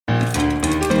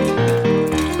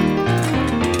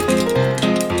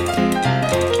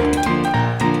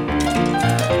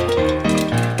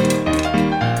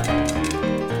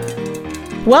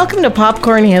Welcome to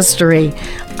Popcorn History.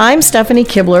 I'm Stephanie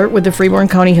Kibler with the Freeborn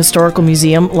County Historical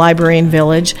Museum, Library and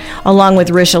Village, along with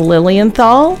Risha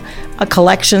Lilienthal, a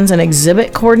collections and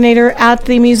exhibit coordinator at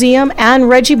the museum, and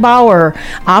Reggie Bauer,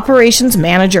 operations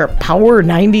manager at Power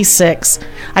 96.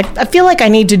 I feel like I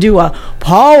need to do a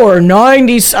Power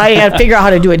 90. I had to figure out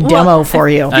how to do a demo for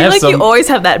you. I feel like you always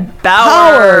have that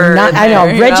Bauer. I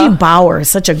know. Reggie Bauer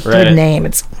is such a good name.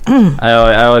 It's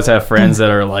I always have friends that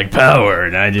are like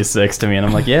Power 96 to me, and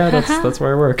I'm like, yeah, that's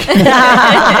where I work.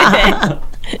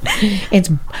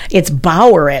 It's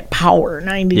Bauer at Power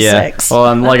 96. Yeah.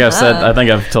 Well, and like I've said, I think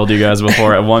I've told you guys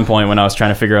before, at one point when I was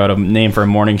trying to figure out a name for a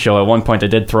morning show, at one point I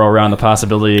did throw around the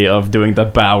possibility of doing the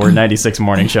Bauer 96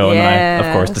 morning show, and I,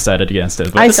 of course, decided against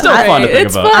it. But it's still fun to think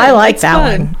about. I like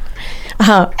that one.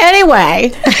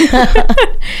 Anyway,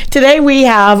 today we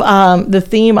have the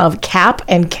theme of Cap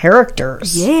and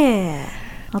Characters. Yeah.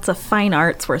 Lots of fine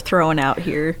arts we're throwing out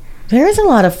here. There is a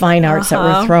lot of fine arts that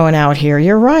we're throwing out here.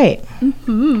 You're right.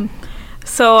 Mm-hmm.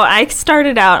 So I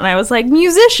started out and I was like,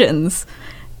 musicians.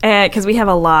 Because we have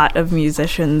a lot of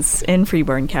musicians in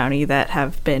Freeborn County that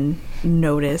have been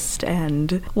noticed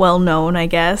and well known, I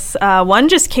guess. One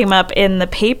just came up in the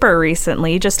paper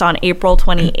recently, just on April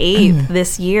 28th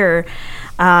this year,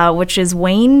 which is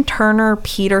Wayne Turner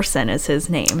Peterson is his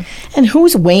name. And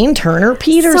who's Wayne Turner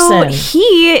Peterson?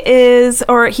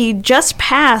 So he just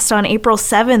passed on April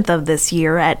 7th of this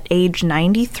year at age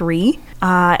 93.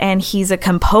 And he's a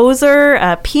composer,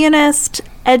 a pianist,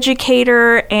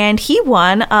 educator, and he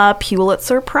won a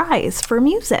Pulitzer Prize for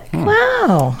music.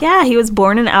 Wow. Yeah, he was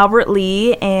born in Albert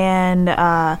Lea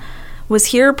and was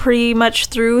here pretty much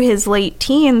through his late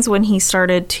teens when he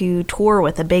started to tour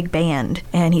with a big band.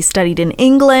 And he studied in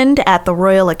England at the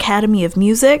Royal Academy of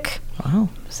Music. Wow.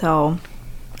 So,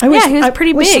 he was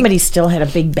pretty big. I wish somebody still had a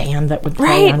big band that would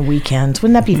play on weekends.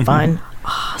 Wouldn't that be fun?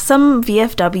 Some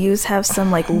VFWs have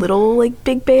some little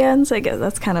big bands. I guess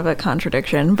that's kind of a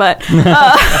contradiction, but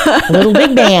Little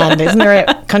Big Band, isn't there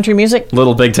a country music?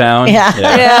 Little Big Town.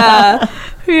 Yeah.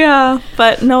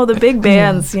 But no, the big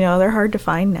bands, they're hard to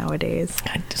find nowadays.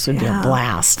 God, this would be a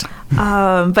blast.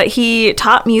 But he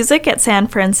taught music at San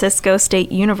Francisco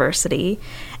State University,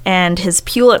 and his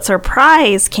Pulitzer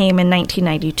Prize came in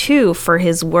 1992 for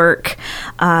his work,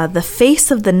 "The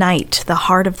Face of the Night, the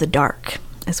Heart of the Dark."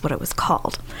 Is what it was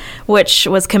called, which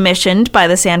was commissioned by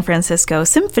the San Francisco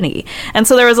Symphony. And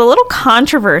so there was a little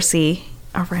controversy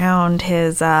around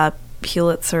his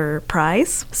Pulitzer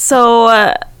Prize.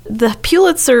 So the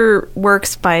Pulitzer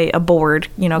works by a board,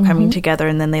 coming together,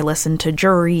 and then they listen to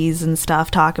juries and stuff,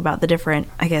 talk about the different,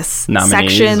 nominees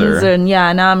sections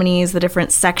nominees, the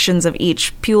different sections of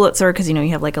each Pulitzer, because, you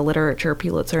have a literature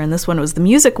Pulitzer, and this one was the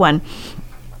music one.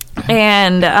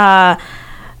 And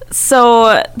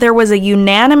so there was a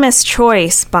unanimous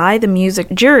choice by the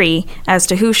music jury as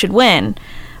to who should win,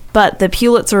 but the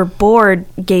Pulitzer board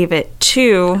gave it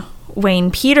to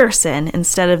Wayne Peterson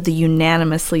instead of the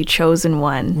unanimously chosen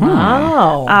one.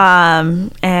 Wow.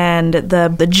 And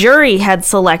the jury had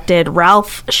selected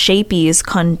Ralph Shapey's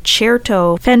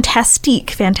Concerto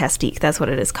Fantastique, that's what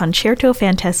it is, Concerto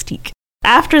Fantastique.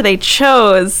 After they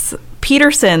chose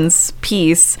Peterson's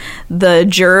piece, the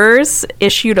jurors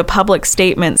issued a public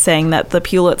statement saying that the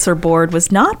Pulitzer board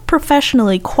was not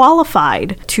professionally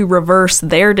qualified to reverse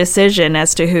their decision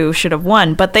as to who should have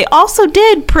won, but they also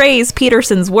did praise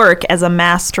Peterson's work as a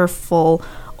masterful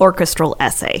orchestral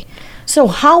essay. So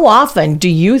how often do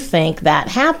you think that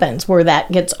happens, where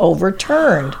that gets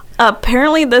overturned?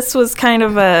 Apparently this was kind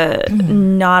of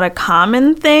not a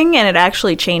common thing, and it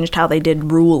actually changed how they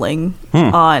did ruling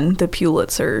on the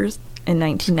Pulitzers in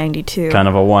 1992. Kind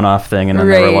of a one-off thing, and then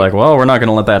they were like, well, we're not going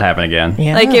to let that happen again.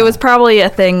 Yeah. It was probably a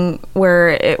thing where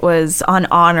it was on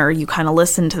honor, you kind of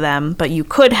listened to them, but you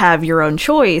could have your own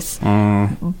choice,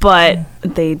 but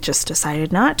they just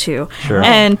decided not to. Sure.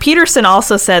 And Peterson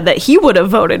also said that he would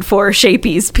have voted for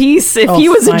Shapey's piece if he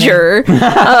was a juror,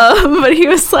 but he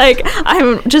was like,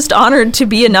 I'm just honored to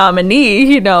be a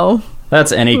nominee,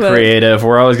 That's any creative.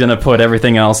 We're always going to put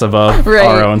everything else above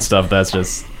our own stuff. That's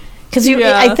just... Because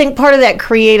I think part of that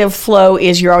creative flow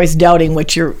is you're always doubting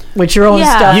what your own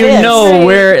stuff is. You know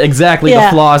where exactly the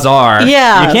flaws are.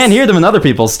 Yeah. You can't hear them in other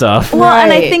people's stuff. Well,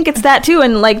 and I think it's that too.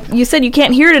 And like you said, you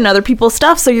can't hear it in other people's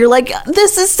stuff. So you're like,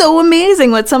 this is so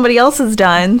amazing what somebody else has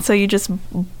done. So you just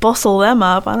bustle them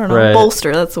up. I don't know.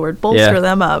 Bolster. That's the word. Bolster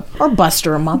them up. Or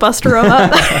buster them up. Buster them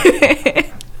up.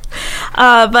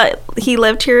 But he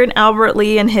lived here in Albert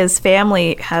Lea, and his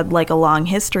family had like a long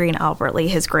history in Albert Lea.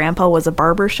 His grandpa was a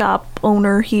barbershop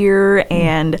owner here,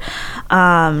 and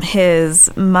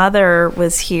his mother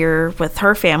was here with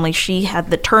her family. She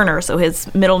had the Turner, so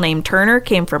his middle name Turner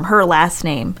came from her last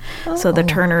name. So the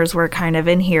Turners were kind of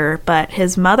in here. But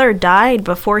his mother died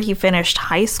before he finished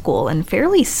high school, and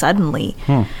fairly suddenly.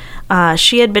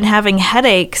 She had been having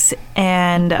headaches,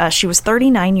 and she was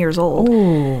 39 years old.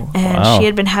 Ooh. And she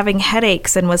had been having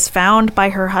headaches and was found by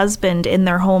her husband in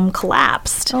their home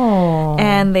collapsed. Oh.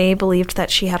 And they believed that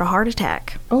she had a heart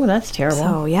attack. Oh, that's terrible.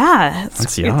 So, yeah.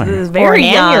 That's young. It was very or an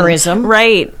young. aneurysm.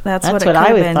 Right. That's what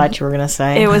I been. thought you were going to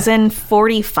say. It was in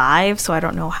 45, so I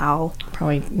don't know how.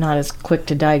 Probably not as quick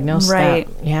to diagnose Right.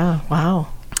 that. Yeah, wow.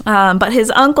 But his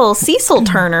uncle, Cecil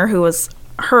Turner, who was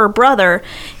her brother,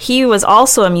 he was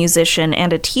also a musician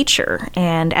and a teacher,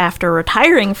 and after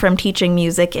retiring from teaching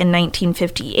music in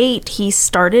 1958, he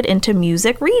started into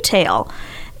music retail,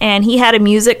 and he had a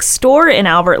music store in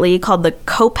Albert Lea called the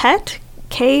Copet,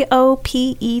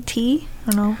 Kopet.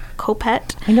 I don't know,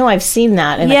 Copet. I know I've seen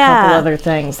that in a couple other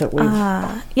things that we've...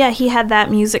 Yeah, he had that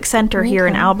music center here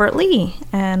in Albert Lea,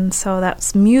 and so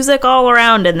that's music all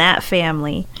around in that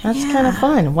family. That's kind of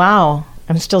fun. Wow.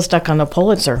 I'm still stuck on the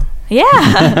Pulitzer.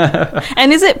 Yeah.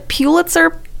 And is it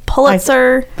Pulitzer? That's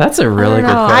a really good question.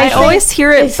 I always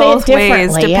hear it both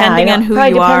ways, depending on who you are.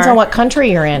 It depends on what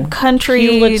country you're in.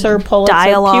 Pulitzer,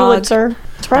 dialogue. Pulitzer.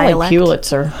 It's probably dialect.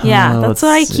 Pulitzer. Yeah, that's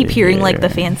what I keep hearing, like the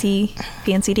fancy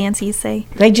dancies say.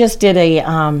 They just did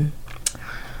an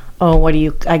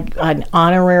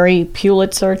honorary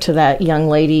Pulitzer to that young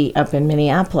lady up in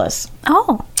Minneapolis.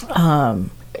 Oh.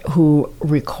 Who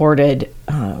recorded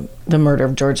the murder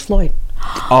of George Floyd.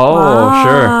 Oh, wow.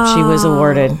 sure. She was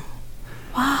awarded.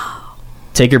 Wow.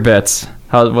 Take your bets.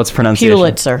 What's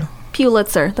pronunciation?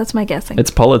 Pulitzer. That's my guessing. It's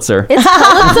Pulitzer. It's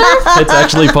Pulitzer? It's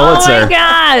actually Pulitzer. Oh my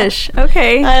gosh.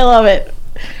 Okay. I love it.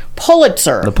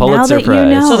 Pulitzer. The Pulitzer Prize.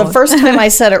 You know. So the first time I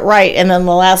said it right, and then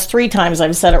the last 3 times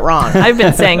I've said it wrong. I've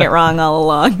been saying it wrong all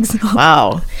along. So.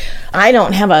 Wow. I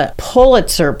don't have a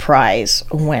Pulitzer Prize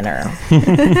winner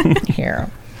here.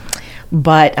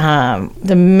 But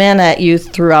the minute you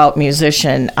threw out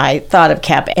musician, I thought of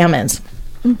Cap Emmons.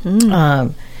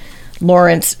 Mm-hmm.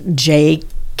 Lawrence J.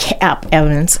 Cap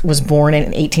Emmons was born in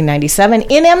 1897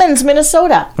 in Emmons,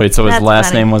 Minnesota. Wait, so his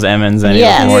last name was Emmons, and he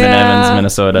was born in Emmons,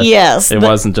 Minnesota? Yes. It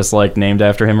wasn't just like named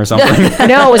after him or something?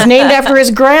 No, it was named after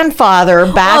his grandfather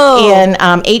back in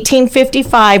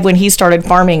 1855 when he started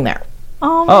farming there.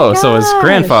 Oh, so his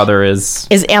grandfather is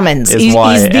Emmons. He's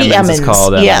why the Emmons is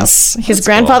called Emmons. Yes, his That's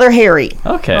grandfather cool. Harry.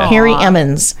 Okay, Harry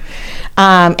Emmons,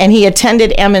 and he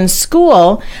attended Emmons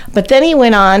School, but then he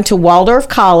went on to Waldorf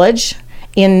College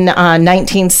in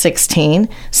 1916,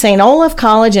 St. Olaf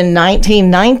College in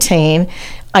 1919.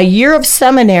 A year of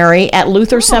seminary at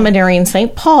Luther Seminary in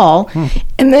St. Paul,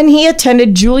 and then he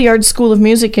attended Juilliard School of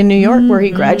Music in New York, where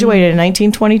he graduated in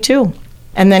 1922.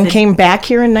 And then came back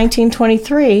here in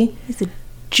 1923. He's a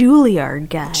Juilliard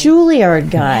guy.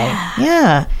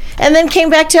 Yeah. And then came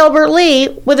back to Albert Lea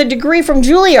with a degree from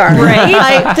Juilliard. Right.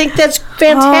 I think that's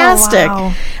fantastic.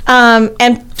 Oh, wow.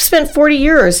 And spent 40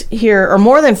 years here, or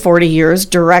more than 40 years,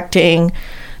 directing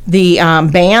the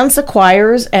bands, the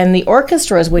choirs, and the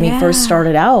orchestras when he first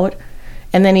started out.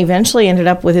 And then eventually ended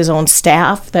up with his own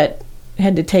staff that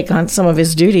had to take on some of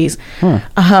his duties.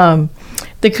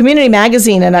 The Community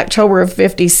Magazine in October of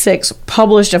 56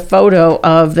 published a photo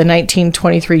of the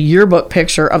 1923 yearbook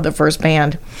picture of the first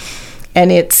band.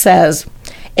 And it says,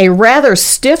 a rather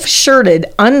stiff-shirted,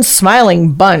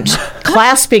 unsmiling bunch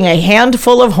clasping a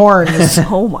handful of horns.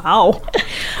 Oh, wow.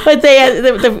 But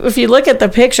if you look at the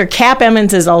picture, Cap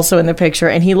Emmons is also in the picture,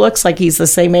 and he looks like he's the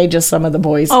same age as some of the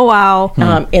boys. Oh,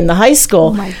 wow. In the high school.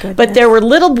 Oh, my goodness. But there were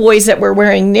little boys that were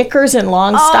wearing knickers and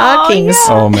long stockings.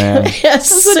 Yeah. Oh, man.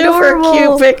 Super adorable.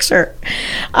 cute picture.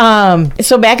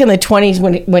 So back in the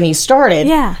 20s when he started,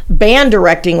 band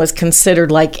directing was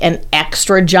considered like an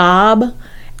extra job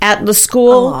at the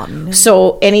school. Oh, no.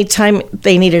 So anytime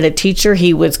they needed a teacher,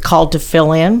 he was called to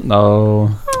fill in.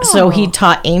 So he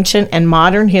taught ancient and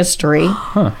modern history.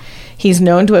 He's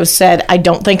known to have said, I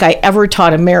don't think I ever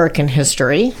taught American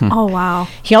history. Oh, wow.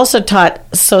 He also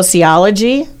taught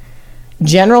sociology,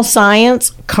 general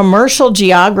science, commercial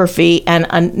geography,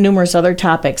 and numerous other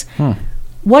topics.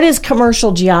 What is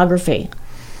commercial geography?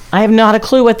 I have not a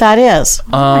clue what that is.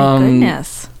 Oh, my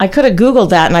goodness. I could have Googled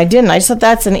that, and I didn't. I just thought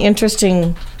that's an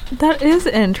interesting... That is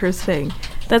interesting.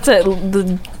 That's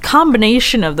the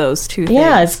combination of those two things.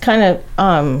 Yeah, it's kind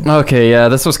of... Okay, yeah,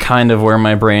 this was kind of where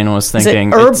my brain was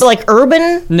thinking. Is it like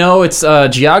urban? No, it's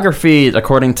geography,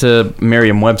 according to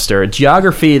Merriam-Webster.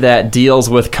 Geography that deals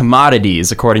with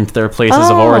commodities, according to their places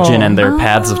of origin and their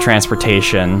paths of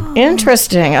transportation.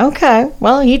 Interesting. Okay.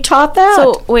 Well, he taught that.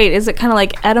 So, wait, is it kind of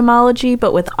like etymology,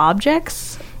 but with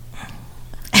objects?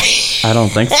 I don't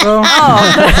think so.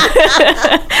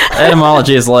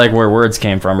 Etymology is like where words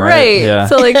came from, right? Right. Yeah.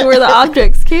 So, like, where the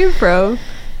objects came from,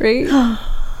 right?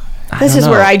 This is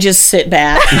where I just sit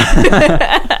back.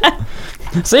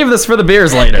 Save this for the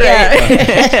beers later.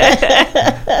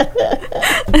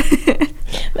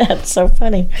 That's so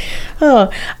funny.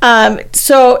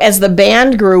 So as the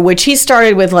band grew, which he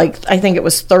started with, like, I think it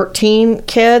was 13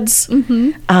 kids.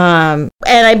 Mm-hmm. And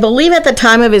I believe at the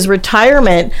time of his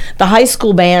retirement, the high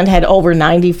school band had over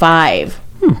 95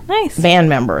 Nice band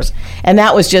members. And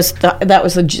that was just that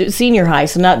was the senior high.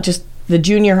 So not just the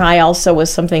junior high also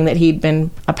was something that he'd been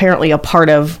apparently a part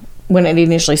of when it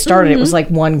initially started. Mm-hmm. It was like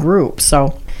one group.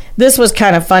 So this was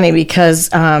kind of funny because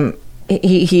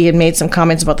he had made some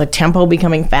comments about the tempo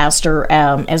becoming faster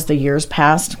as the years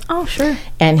passed. Oh, sure.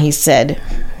 And he said,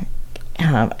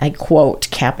 I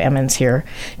quote Cap Emmons here,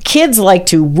 "Kids like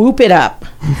to whoop it up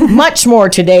much more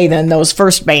today than those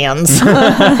first bands." And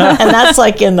that's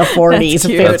like in the 40s,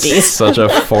 50s. That's such a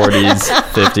 40s,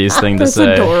 50s thing to say.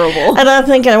 That's adorable. And I'm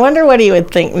thinking, I wonder what he would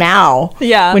think now.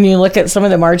 Yeah. When you look at some of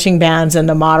the marching bands and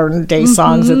the modern day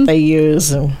songs that they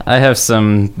use. I have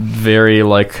some very,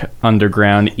 like,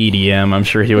 underground EDM. I'm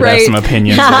sure he would have some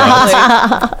opinions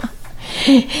about.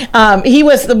 He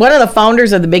was one of the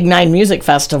founders of the Big Nine Music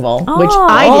Festival, which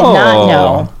I did not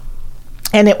know.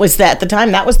 And it was at the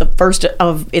time, that was the first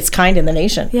of its kind in the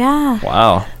nation. Yeah.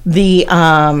 Wow. The,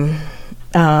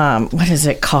 what is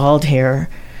it called here?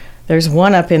 There's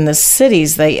one up in the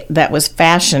cities that was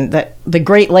fashioned, that the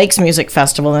Great Lakes Music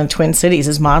Festival in the Twin Cities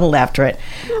is modeled after it.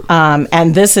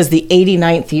 And this is the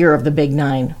 89th year of the Big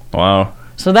Nine. Wow.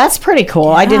 So that's pretty cool.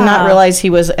 Yeah. I did not realize he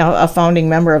was a founding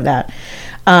member of that.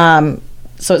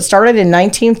 So it started in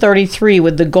 1933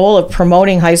 with the goal of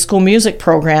promoting high school music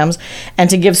programs and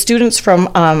to give students from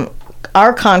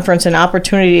our conference an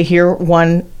opportunity to hear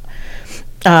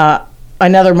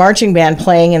another marching band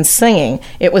playing and singing.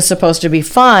 It was supposed to be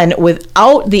fun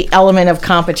without the element of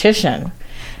competition.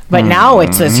 But now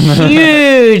it's this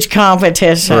huge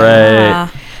competition. Right.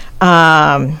 So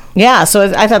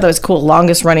I thought that was cool.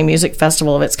 Longest running music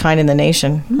festival of its kind in the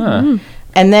nation. Huh.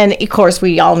 And then, of course,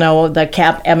 we all know the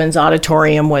Cap Emmons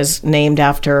Auditorium was named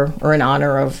after or in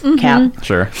honor of Cap,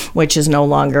 Sure. which is no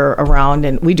longer around.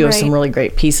 And we do have some really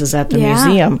great pieces at the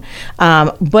museum.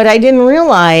 But I didn't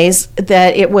realize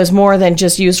that it was more than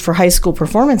just used for high school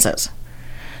performances.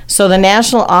 So the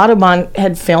National Audubon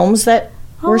had films that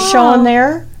were shown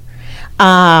there.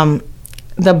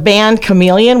 The band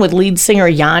Chameleon with lead singer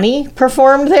Yanni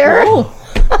performed there.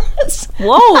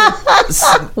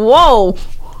 Whoa.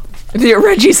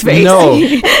 Reggie's face. No,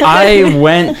 I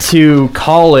went to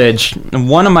college.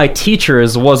 One of my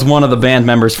teachers was one of the band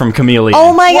members from Chameleon.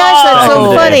 Oh my gosh, that's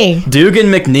so funny. Dugan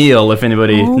McNeil, if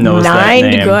anybody knows that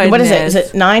name. What is it? Is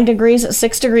it 9 degrees,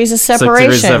 6 degrees of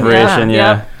separation? 6 degrees of separation,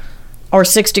 yeah. Or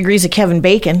 6 degrees of Kevin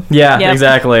Bacon. Yeah,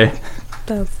 exactly.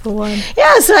 That's the one.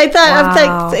 Yeah, so I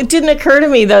thought, it didn't occur to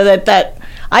me, though, that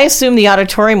I assumed the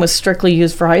auditorium was strictly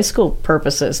used for high school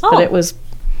purposes, but it was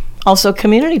also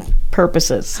community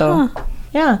purposes. So,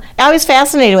 yeah. I was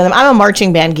fascinated with them. I'm a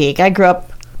marching band geek. I grew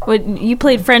up... You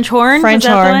played French horn? French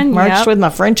horn. Marched with my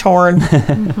French horn.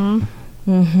 It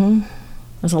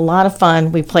was a lot of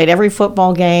fun. We played every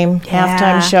football game,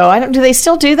 halftime show. Do they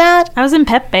still do that? I was in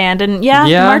pep band, and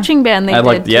marching band they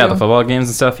did too. The football games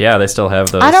and stuff. Yeah, they still have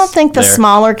those. I don't think the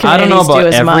smaller communities do as much. I don't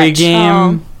know about every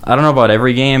game. I don't know about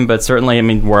every game, but certainly, I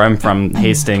mean, where I'm from,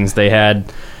 Hastings, they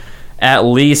had at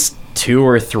least 2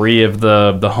 or 3 of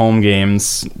the home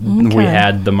games. We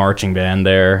had the marching band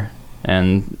there,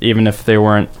 and even if they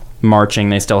weren't marching,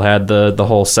 they still had the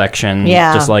whole section.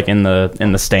 Yeah, just like in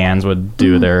the stands would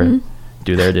do their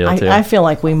deal too. I feel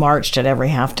like we marched at every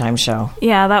halftime show.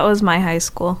 Yeah, that was my high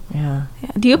school. Yeah.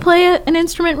 Do you play an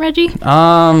instrument, Reggie?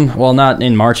 Well, not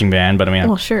in marching band, but I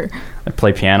mean, sure. I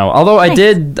play piano. Although I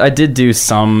did do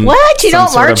some. What? You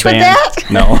don't march with that?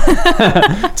 No,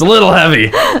 it's a little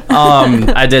heavy.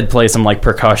 I did play some like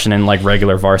percussion in like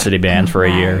regular varsity band for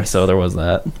a year, so there was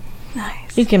that.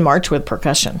 Nice. You can march with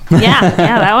percussion. Yeah,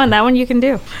 that one you can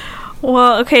do.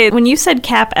 Well, okay. When you said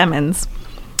Cap Emmons,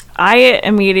 I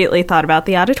immediately thought about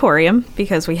the auditorium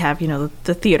because we have,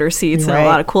 the theater seats and a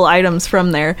lot of cool items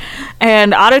from there.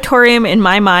 And auditorium, in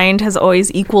my mind, has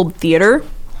always equaled theater.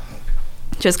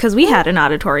 Just because we had an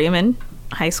auditorium in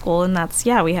high school, and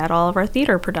we had all of our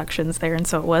theater productions there, and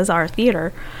so it was our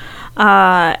theater.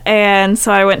 And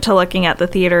so I went to looking at the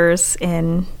theaters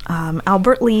in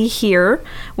Albert Lea here,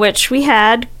 which we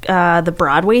had the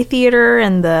Broadway Theater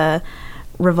and the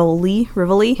Rivoli.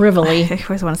 I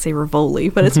always want to say Rivoli,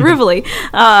 but it's Rivoli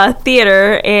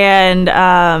Theater, and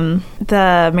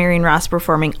the Marion Ross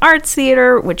Performing Arts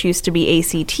Theater, which used to be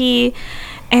ACT.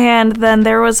 And then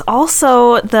there was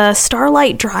also the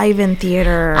Starlight Drive-In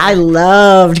Theater. I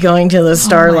loved going to the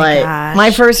Starlight. Oh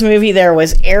my first movie there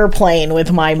was Airplane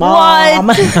with my mom.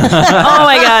 What? Oh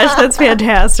my gosh, that's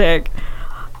fantastic.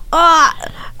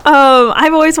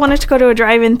 I've always wanted to go to a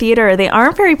drive-in theater. They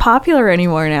aren't very popular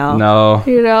anymore now. No.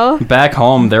 You know? Back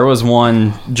home, there was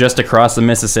one just across the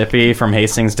Mississippi from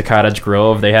Hastings to Cottage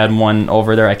Grove. They had one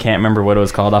over there. I can't remember what it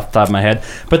was called off the top of my head.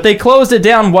 But they closed it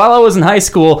down while I was in high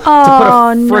school to put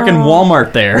a frickin'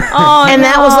 Walmart there. And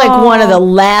that was like one of the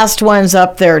last ones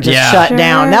up there to shut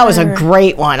down. That was a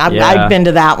great one. I've been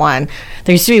to that one.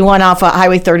 There used to be one off of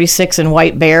Highway 36 in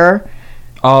White Bear.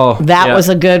 That was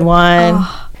a good one.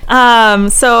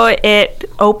 So it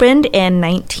opened in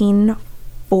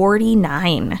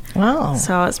 1949. Wow.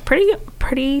 So it's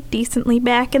pretty decently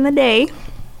back in the day,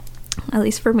 at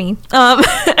least for me.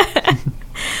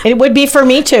 It would be for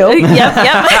me too. Yep.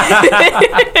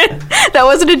 That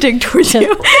wasn't a dig towards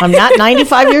you. I'm not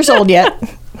 95 years old yet.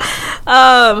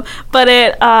 But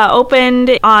it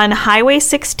opened on Highway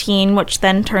 16, which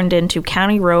then turned into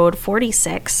County Road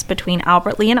 46 between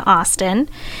Albert Lea and Austin.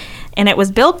 And it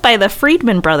was built by the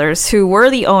Freeborn brothers, who were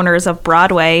the owners of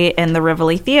Broadway and the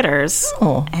Rivoli theaters.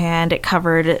 Oh. And it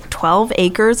covered 12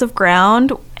 acres of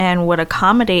ground and would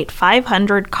accommodate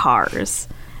 500 cars.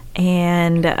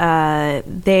 And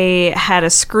they had a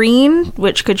screen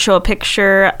which could show a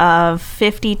picture of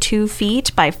 52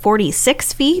 feet by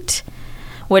 46 feet,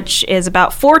 which is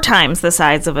about 4 times the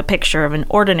size of a picture of an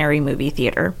ordinary movie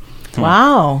theater.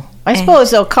 Wow. I suppose,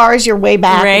 though, cars, you're way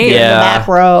back in the back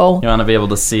row. You want to be able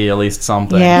to see at least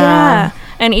something. Yeah.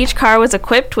 And each car was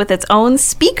equipped with its own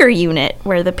speaker unit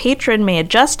where the patron may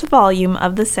adjust the volume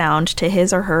of the sound to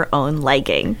his or her own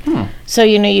liking. So,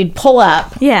 you'd pull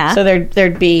up. Yeah. So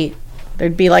there'd be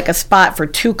like a spot for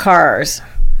 2 cars.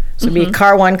 So it'd be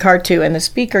car 1, car 2, and the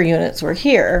speaker units were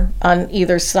here on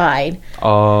either side.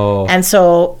 Oh. And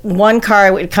so one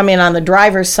car would come in on the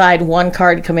driver's side, one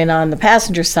car would come in on the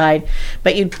passenger side,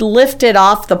 but you'd lift it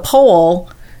off the pole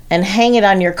and hang it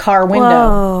on your car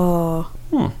window.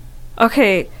 Whoa.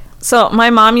 Okay, so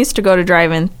my mom used to go to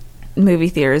drive-in movie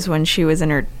theaters when she was in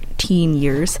her teen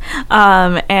years,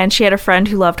 and she had a friend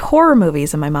who loved horror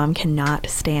movies, and my mom cannot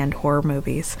stand horror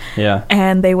movies. Yeah.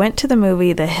 And they went to the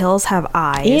movie The Hills Have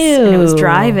Eyes. Ew. And it was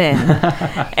drive-in.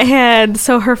 And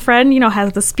so her friend,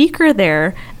 has the speaker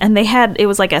there, and it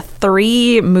was like a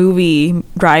 3-movie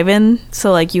drive-in,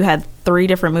 so like you had 3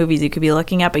 different movies you could be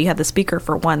looking at, but you had the speaker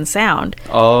for one sound.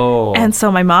 Oh. And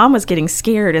so my mom was getting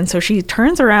scared, and so she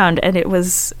turns around, and it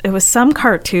was some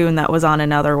cartoon that was on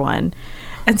another one.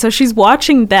 And so she's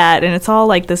watching that, and it's all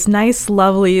like this nice,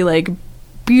 lovely, like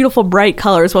beautiful, bright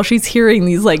colors while she's hearing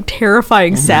these like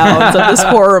terrifying sounds of this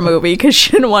horror movie because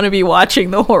she didn't want to be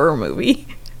watching the horror movie.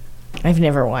 I've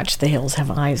never watched The Hills Have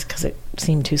Eyes because it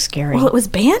seemed too scary. Well, it was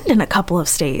banned in a couple of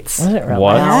states. Was it really?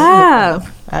 What? Yeah.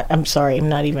 I'm sorry, I'm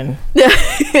not even...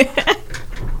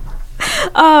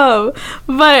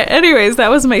 But anyways,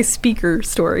 that was my speaker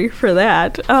story for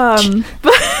that.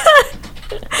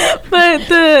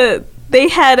 But they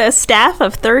had a staff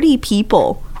of 30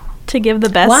 people to give the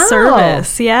best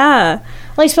service. Yeah.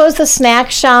 Well, I suppose the snack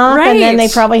shop, right. And then they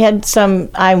probably had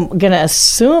I'm going to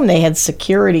assume they had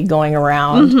security going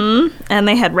around. Mm-hmm. And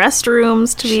they had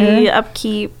restrooms to be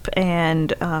upkeep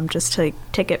and just to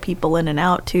ticket people in and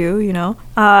out too,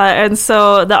 And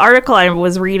so the article I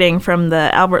was reading from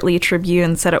the Albert Lea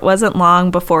Tribune said it wasn't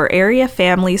long before area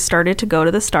families started to go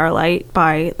to the Starlight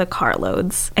by the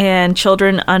carloads. And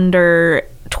children under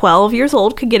 12 years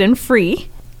old could get in free.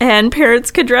 And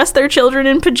parents could dress their children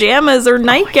in pajamas or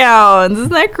nightgowns.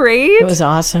 Isn't that great? It was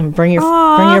awesome. Bring your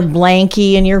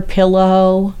blankie and your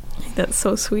pillow. That's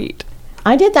so sweet.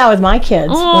 I did that with my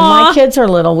kids. Aww. When my kids are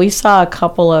little, we saw a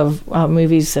couple of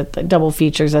movies at the double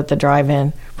features at the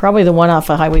drive-in. Probably the one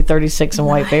off of Highway 36 in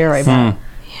White Bear, I bet.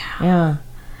 Yeah.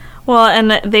 Well,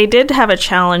 and they did have a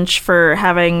challenge for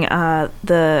having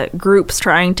the groups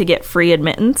trying to get free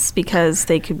admittance because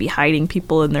they could be hiding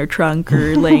people in their trunk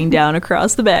or laying down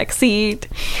across the back seat.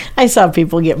 I saw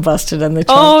people get busted on the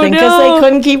trunk thing because they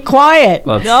couldn't keep quiet.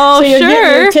 So you're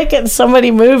getting your ticket and somebody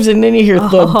moves and then you hear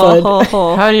thud, thud.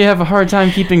 How do you have a hard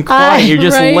time keeping quiet? You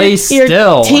just lay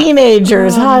still. You're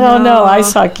teenagers. I don't know. I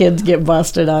saw kids get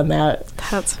busted on that.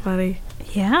 That's funny.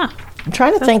 Yeah. I'm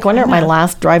trying to think. Wonder what my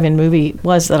last drive-in movie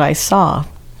was that I saw.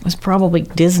 It was probably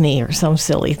Disney or some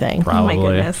silly thing. Probably. Oh my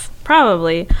goodness.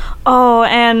 Probably. Oh,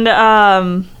 and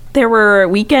there were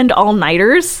weekend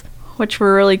all-nighters, which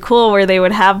were really cool, where they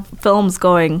would have films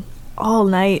going all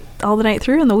the night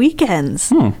through on the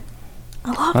weekends. I love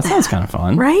that. That sounds kind of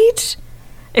fun. Right?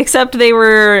 Except they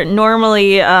were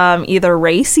normally either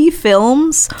racy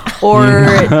films or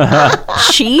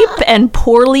cheap and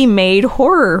poorly made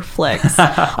horror flicks.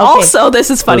 Okay. Also, this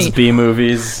is funny. Those B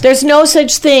movies. There's no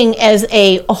such thing as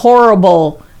a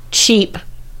horrible, cheap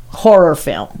horror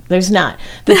film. There's not.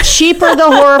 The cheaper the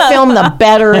horror film, the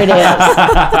better it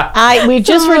is. We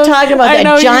just were talking about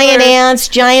the giant ants,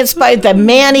 giant spiders, the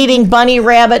man-eating bunny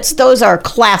rabbits. Those are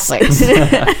classics.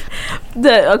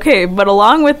 But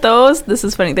along with those, this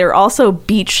is funny, they're also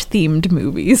beach-themed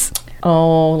movies.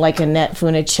 Oh, like Annette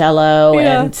Funicello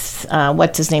and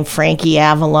what's his name? Frankie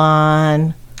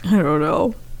Avalon. I don't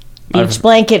know. Beach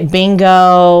Blanket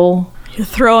Bingo. You're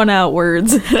throwing out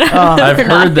words. I've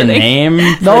heard the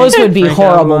name. Those would be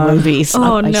horrible movies.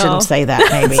 Oh, I no. shouldn't say that,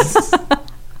 maybe.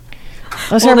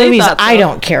 Those are movies I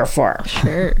don't care for.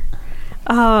 Sure.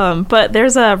 But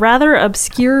there's a rather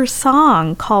obscure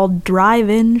song called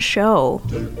Drive-In Show,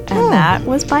 and that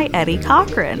was by Eddie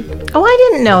Cochran. Oh, I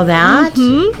didn't know that.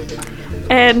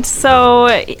 And so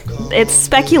it's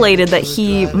speculated that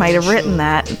he might have written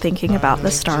that thinking about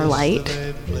the Starlight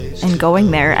and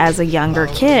going there as a younger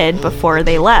kid before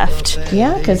they left.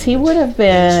 Yeah, because that would have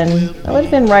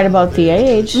been right about the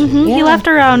age. Yeah. He left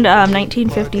around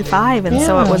 1955, and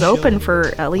so it was open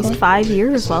for at least 5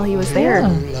 years while he was there.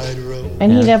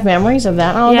 And he'd have memories of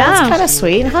that. Oh, that's kind of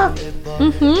sweet, huh?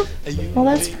 Well,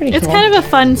 that's pretty cool. It's kind of a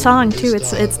fun song, too.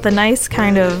 It's the nice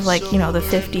kind of, like, the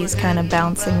 50s kind of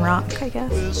bouncing rock, I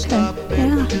guess. Okay.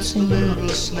 Yeah.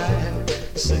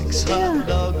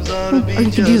 Or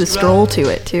you could do the stroll to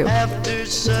it, too.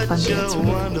 It's a fun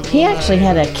dance. He actually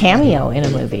had a cameo in a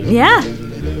movie. Yeah.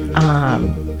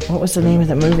 What was the name of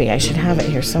the movie? I should have it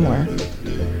here somewhere.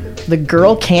 The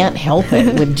Girl Can't Help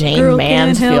It with Jane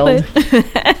Mansfield.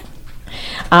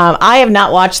 I have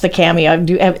not watched the cameo.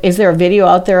 Is there a video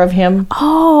out there of him?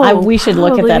 Oh, we should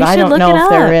look at that. I don't know if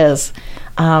there is.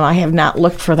 I have not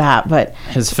looked for that, but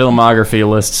his filmography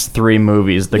lists 3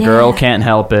 movies: The Girl Can't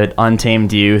Help It,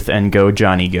 Untamed Youth, and Go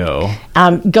Johnny Go.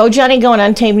 Go Johnny Go and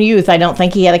Untamed Youth. I don't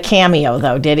think he had a cameo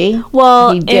though, did he?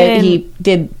 Well, he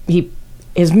did.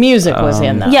 His music was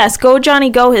in though. Yes, Go Johnny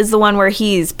Go is the one where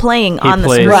he's playing on the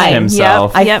screen. Right.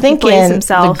 Himself. I think in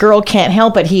The Girl Can't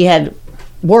Help It, he had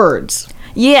words.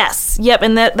 Yes. Yep.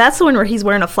 And that's the one where he's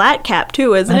wearing a flat cap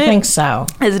too, isn't it? I think so.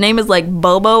 His name is like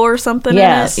Bobo or something.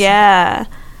 Yes. In it? Yeah.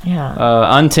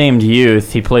 Yeah. Untamed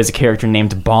Youth, he plays a character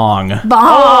named Bong. Bong.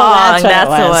 Oh, that's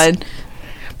the one.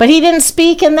 But he didn't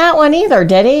speak in that one either,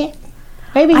 did he?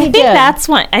 Maybe he did. That's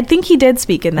one. I think he did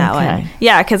speak in that one.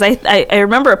 Yeah, because I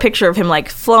remember a picture of him like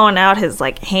flowing out his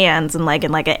like hands and like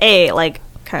in like a A, like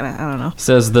kind of, I don't know.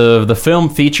 Says the film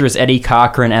features Eddie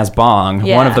Cochran as Bong,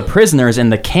 one of the prisoners in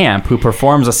the camp who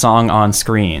performs a song on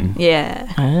screen.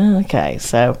 Yeah. Okay,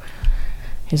 so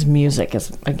his music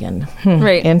is, again,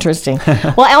 right. Interesting.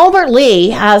 Well, Albert Lee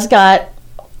has got,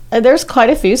 there's quite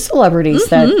a few celebrities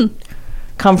that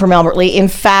come from Albert Lee. In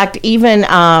fact, even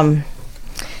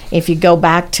if you go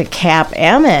back to Cap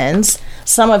Emmons,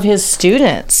 some of his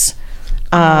students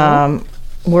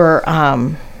were...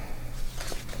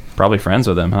 probably friends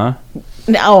with him, huh?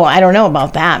 No, I don't know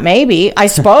about that. Maybe. I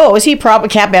suppose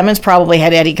Cap Emmons probably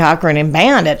had Eddie Cochran in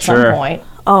band at some point.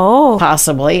 Oh.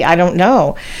 Possibly. I don't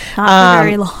know. Not for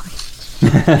very long.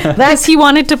 Because he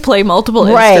wanted to play multiple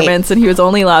instruments and he was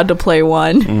only allowed to play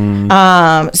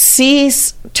one.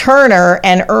 Cease Turner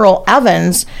and Earl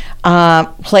Evans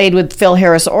played with Phil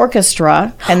Harris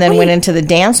Orchestra and then went into the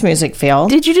dance music field.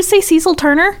 Did you just say Cecil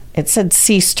Turner? It said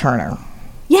Cease Turner.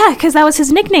 Yeah, because that was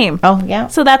his nickname. Oh, yeah.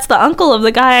 So that's the uncle of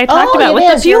the guy I talked about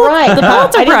with the You're right. the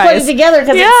Pulitzer Prize. I didn't put it together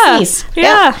because it's Cease.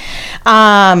 Yeah.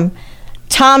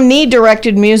 Tom Nee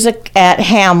directed music at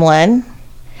Hamlin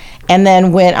and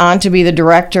then went on to be the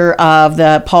director of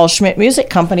the Paul Schmidt Music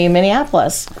Company in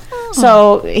Minneapolis. Oh.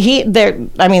 So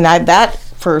that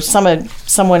for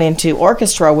someone into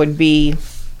orchestra would be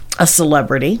a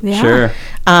celebrity. Yeah. Sure.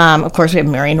 Of course, we have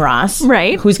Marion Ross,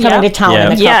 right? Who's coming to town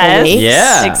in a couple weeks.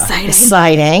 Yeah,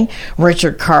 exciting.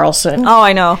 Richard Carlson. Oh,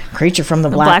 I know. Creature from the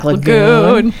Black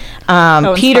Lagoon.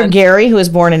 Peter Gary, who was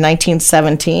born in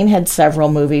 1917, had several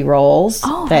movie roles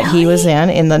he was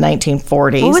in the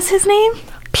 1940s. What was his name?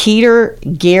 Peter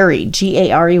Gary,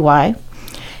 Garey.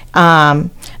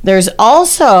 There's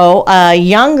also a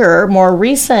younger, more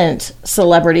recent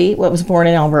celebrity, what was born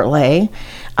in Albert Lea.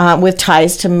 with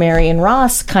ties to Marion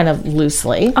Ross kind of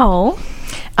loosely. Oh.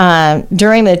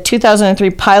 During the 2003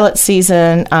 pilot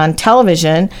season on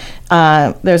television,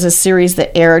 there's a series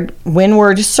that aired,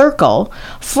 Windward Circle,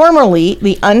 formerly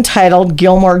the untitled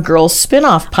Gilmore Girls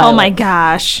spin-off pilot. Oh my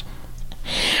gosh.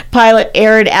 Pilot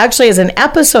aired actually as an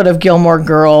episode of Gilmore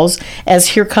Girls as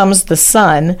Here Comes the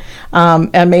Sun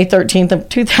on May 13th of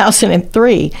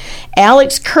 2003.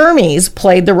 Alex Kermes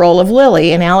played the role of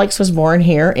Lily, and Alex was born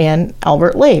here in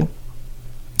Albert Lea.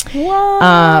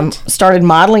 What? Started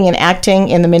modeling and acting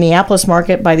in the Minneapolis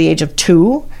market by the age of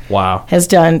 2. Wow. Has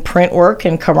done print work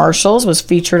and commercials, was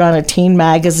featured on a teen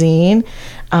magazine,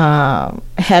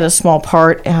 had a small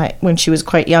part when she was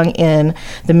quite young in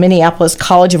the Minneapolis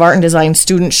College of Art and Design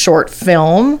student short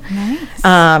film. Nice.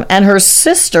 And her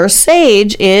sister,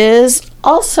 Sage, is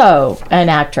also an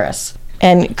actress.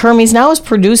 And Kermes now is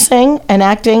producing and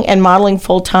acting and modeling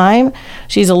full-time.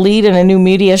 She's a lead in a new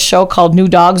media show called New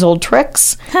Dogs, Old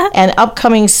Tricks, and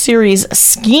upcoming series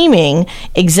Scheming,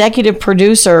 executive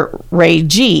producer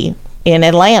Reggie in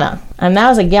Atlanta. And that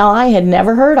was a gal I had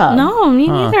never heard of. No, me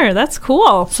neither. That's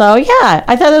cool. So, yeah,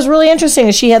 I thought it was really interesting.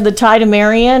 She had the tie to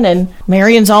Marion, and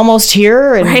Marion's almost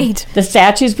here, and the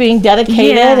statue's being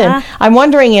dedicated. Yeah. And I'm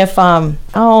wondering if,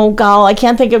 I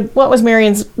can't think of, what was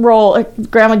Marion's role?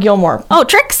 Grandma Gilmore. Oh,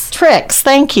 Trix. Trix,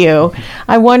 thank you.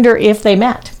 I wonder if they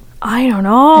met. I don't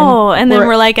know. And then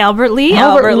we're like, Albert Lea.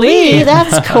 Albert Lea,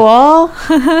 that's cool.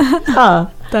 Huh.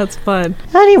 That's fun.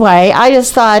 Anyway, I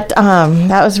just thought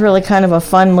that was really kind of a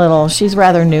fun little. She's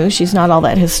rather new. She's not all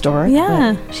that historic.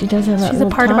 Yeah, she does have that. She's a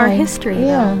part of our history.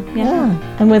 Yeah,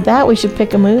 yeah. And with that, we should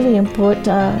pick a movie and put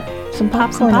some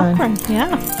popcorn on.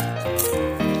 Yeah.